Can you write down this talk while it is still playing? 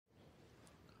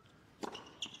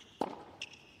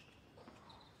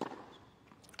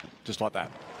just like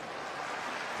that.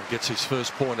 And gets his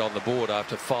first point on the board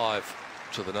after 5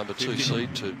 to the number 2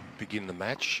 seed to begin the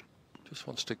match. Just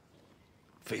wants to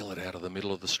feel it out of the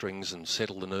middle of the strings and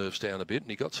settle the nerves down a bit, and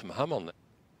he got some hum on that.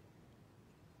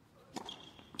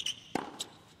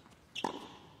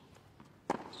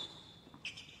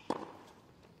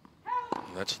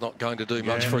 And that's not going to do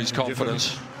much for his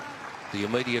confidence. The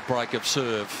immediate break of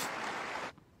serve.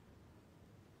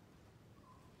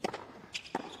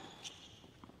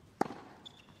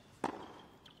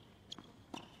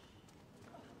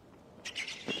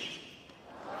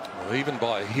 Even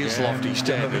by his lofty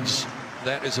standards,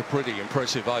 that is a pretty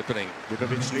impressive opening.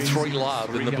 3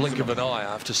 love in the blink of an eye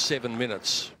after 7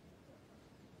 minutes.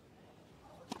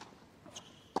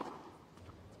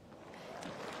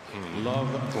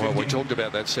 Well, we talked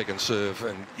about that second serve,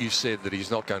 and you said that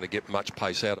he's not going to get much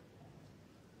pace out.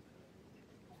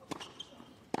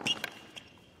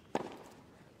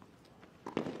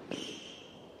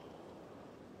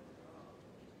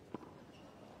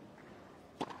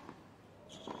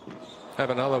 Have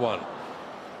another one.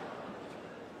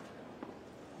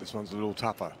 This one's a little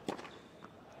tougher.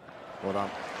 Well done.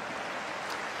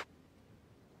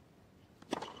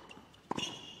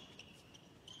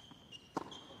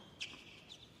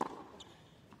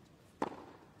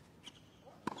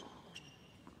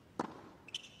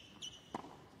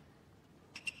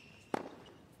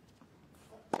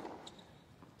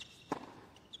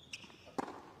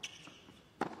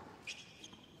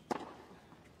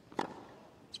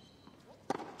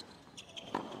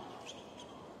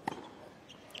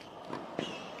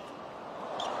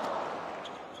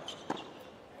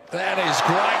 That is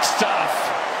great stuff.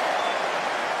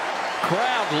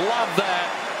 Crowd loved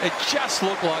that. It just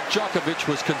looked like Djokovic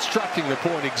was constructing the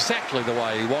point exactly the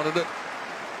way he wanted it.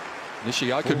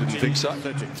 Nishioka didn't think so.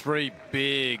 3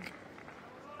 big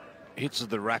hits of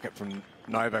the racket from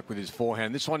Novak with his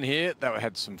forehand. This one here, that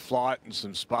had some flight and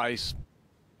some space.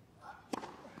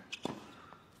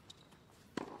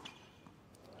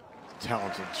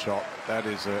 Talented shot. That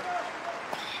is a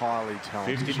highly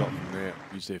talented shot from there.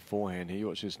 Use their forehand here.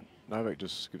 Watch this. Novak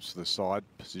just skips to the side,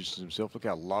 positions himself. Look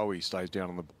how low he stays down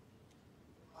on the.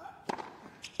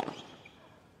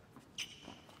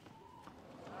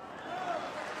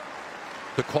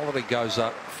 The quality goes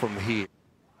up from here.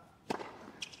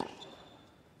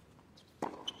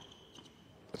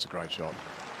 That's a great shot.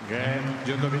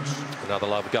 Another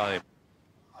love game.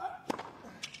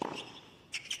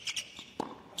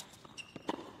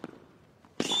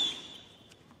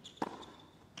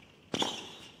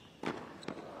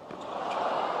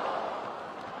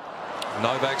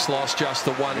 Novak's lost just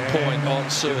the 1 point on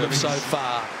serve so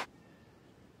far.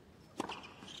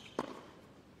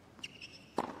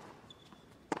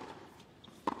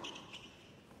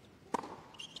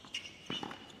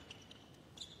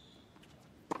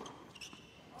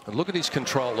 And look at his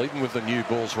control, even with the new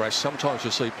balls race. Sometimes you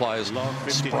see players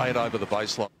spray it over the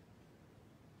baseline.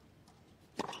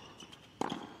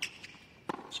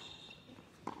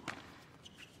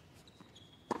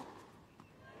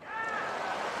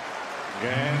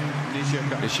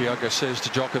 Nishioka says to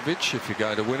Djokovic, if you're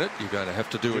going to win it, you're going to have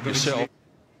to do it yourself.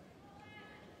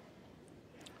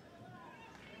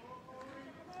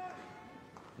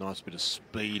 Nice bit of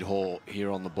speed haul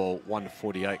here on the ball,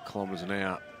 148 kilometres an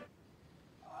hour.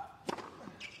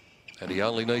 And he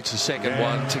only needs a second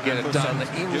one to get it done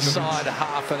inside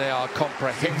half an hour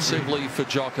comprehensively for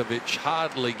Djokovic.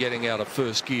 Hardly getting out of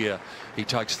first gear. He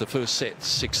takes the first set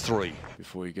 6-3.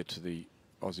 Before you get to the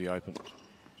Aussie Open.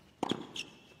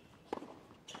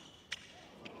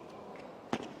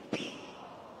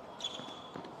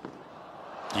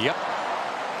 Yep.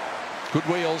 Good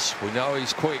wheels. We know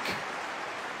he's quick.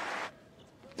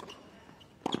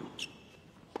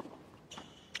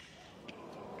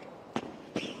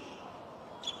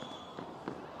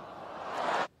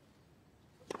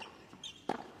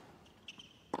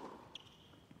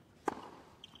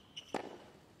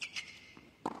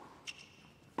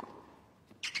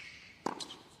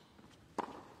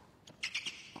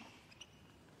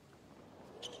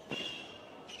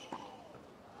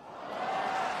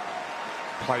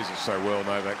 Plays it so well,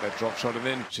 Novak, that drop shot, and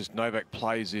then just Novak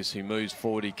plays this, he moves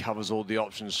forward, he covers all the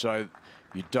options, so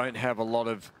you don't have a lot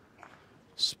of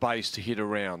space to hit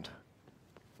around.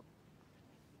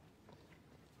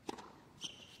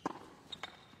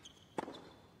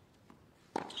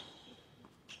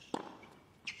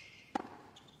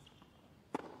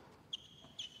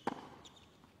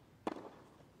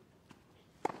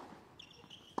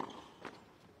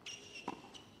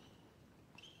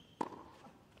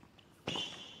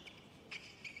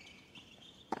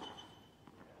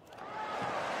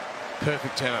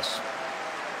 Perfect tennis.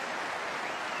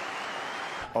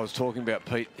 I was talking about,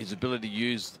 Pete, his ability to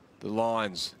use the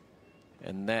lines,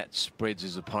 and that spreads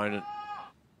his opponent.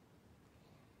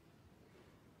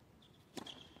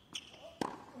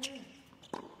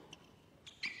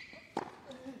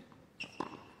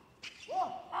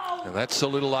 And that's a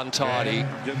little untidy,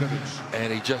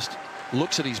 and he just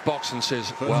looks at his box and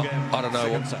says, well, I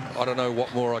don't know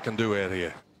what more I can do out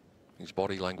here. His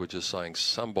body language is saying,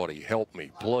 somebody help me,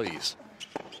 please.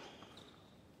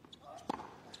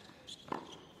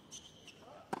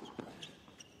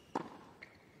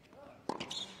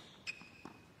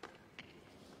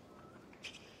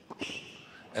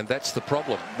 And that's the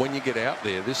problem. When you get out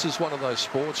there, this is one of those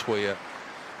sports where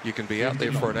you can be out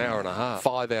there for an hour and a half.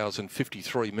 5 hours and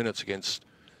 53 minutes against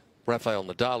Rafael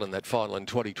Nadal in that final in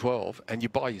 2012, and you're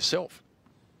by yourself.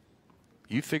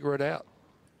 You figure it out.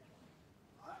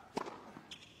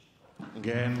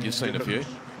 You've seen a few.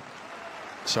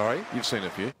 Sorry? You've seen a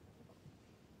few.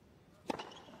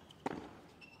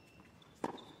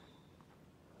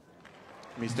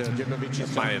 Mr.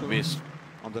 Djokovic May have missed.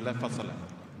 On the left Fasala.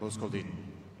 Both called in.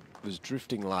 Was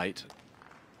drifting late.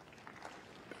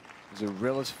 It was a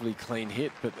relatively clean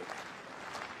hit, but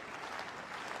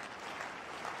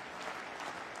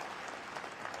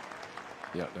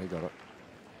yeah, they got it.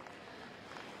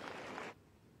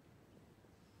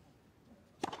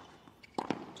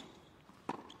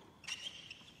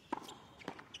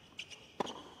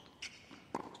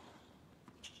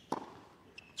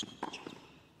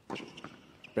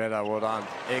 Better, well done.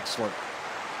 Excellent.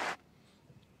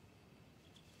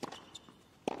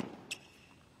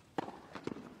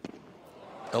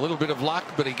 A little bit of luck,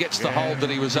 but he gets the hold that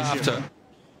he was after.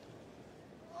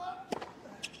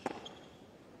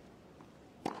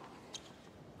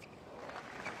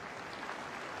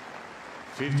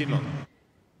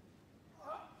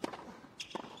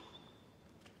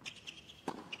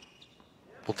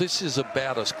 Well, this is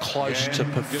about as close to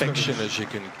perfection as you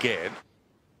can get.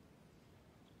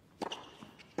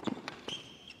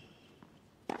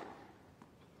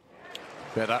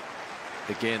 Better.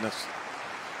 Again, that's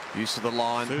use of the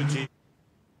line. 30.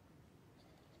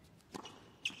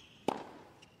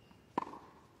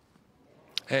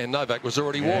 And Novak was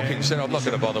already walking, said, I'm not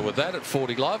going to bother with that at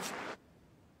 40 love.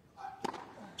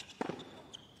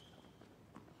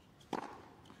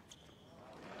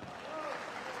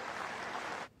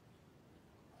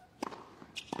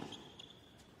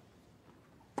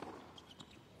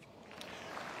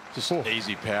 Just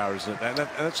easy power, isn't it? And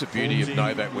that's the beauty of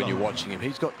Novak when you're watching him.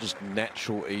 He's got just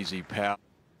natural easy power.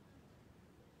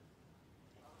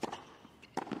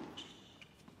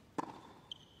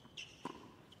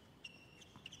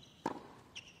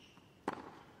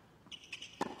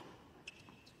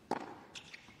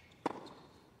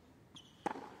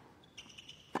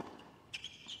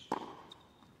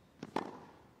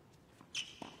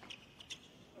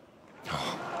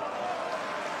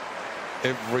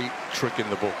 Every trick in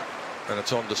the book, and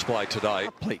it's on display today.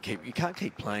 You can't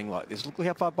keep playing like this. Look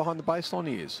how far behind the baseline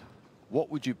he is.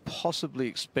 What would you possibly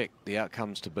expect the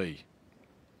outcomes to be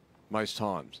most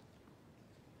times?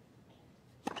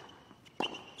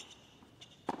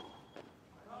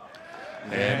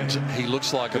 And he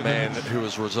looks like a man who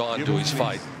has resigned to his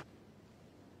fate.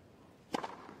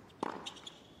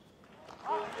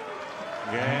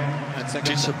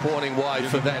 Disappointing way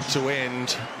for that to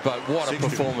end, but what a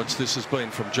performance this has been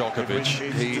from Djokovic.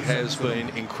 He has been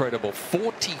incredible.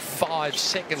 45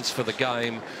 seconds for the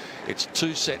game. It's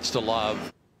 2 sets to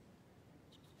love.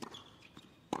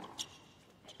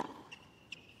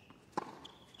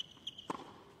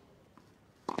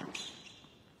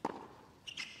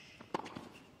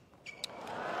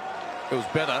 It was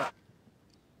better.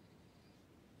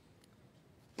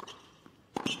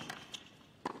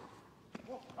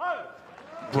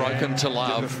 Broken to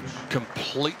love,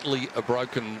 completely a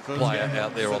broken player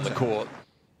out there on the court.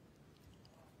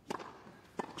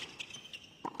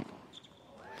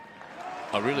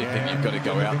 I really think you've got to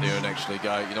go out there and actually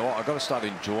go, you know what, I've got to start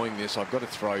enjoying this. I've got to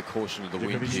throw caution to the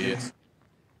wind here.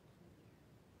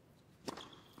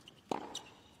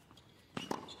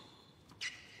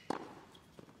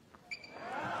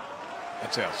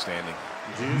 That's outstanding.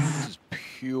 This is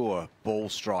pure ball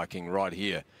striking right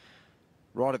here.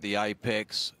 Right at the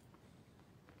apex.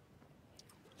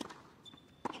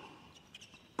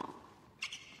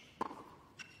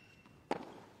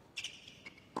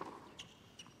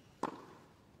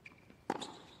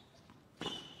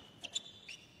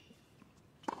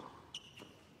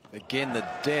 Again, the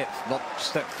depth, not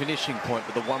just that finishing point,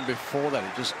 but the one before that.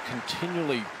 It just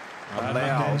continually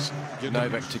allows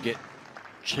Novak to get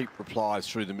cheap replies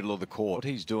through the middle of the court. What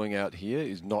he's doing out here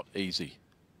is not easy.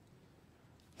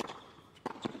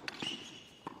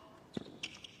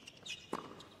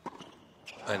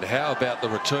 And how about the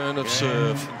return of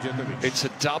serve? Djokovic. It's a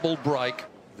double break.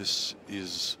 This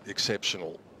is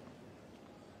exceptional.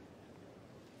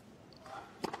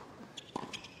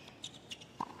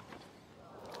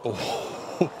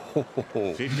 Oh.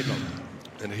 50 love.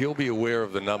 And he'll be aware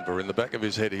of the number. In the back of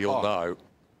his head, he'll know.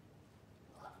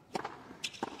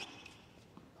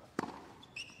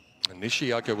 And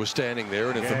Nishioka was standing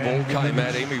there, and if the ball came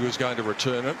at him, he was going to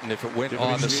return it. And if it went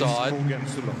either side,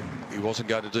 he wasn't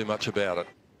going to do much about it.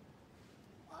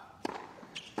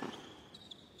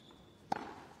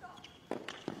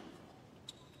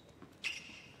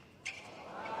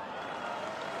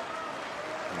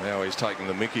 And now he's taking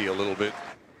the mickey a little bit.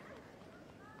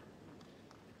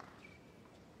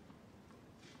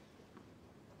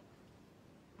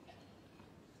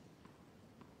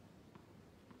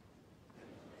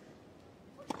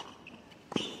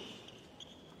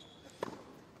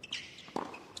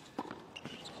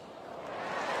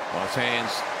 Nice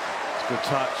hands. It's a good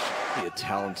touch. Be a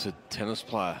talented tennis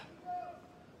player.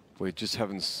 We just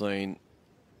haven't seen,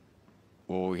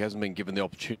 or he hasn't been given the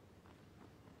opportunity.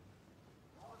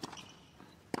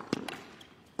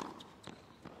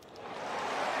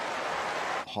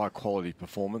 High quality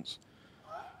performance.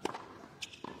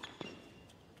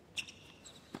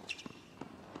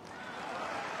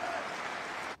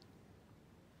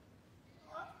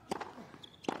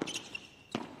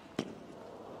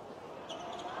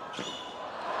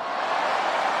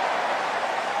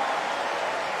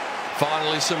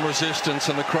 Finally some resistance,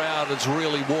 and the crowd is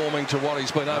really warming to what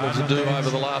he's been able to do over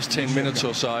the last 10 minutes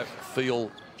or so.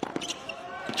 Feel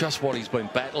just what he's been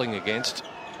battling against.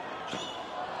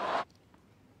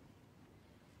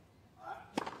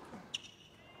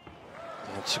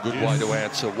 That's a good way to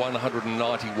answer.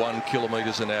 191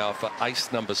 kilometres an hour for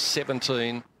ace number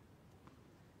 17.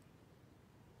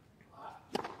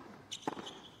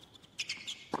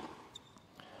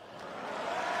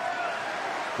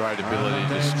 Great ability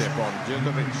to step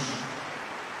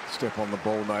on the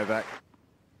ball, Novak.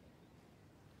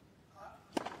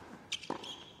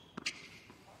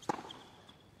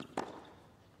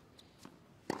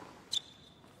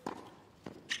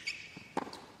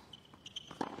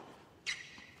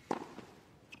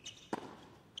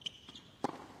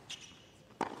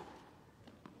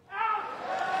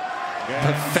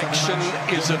 Perfection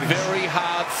is a very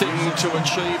hard thing to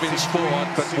achieve in sport,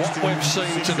 but what we've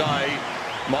seen today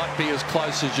might be as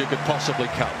close as you could possibly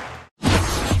come.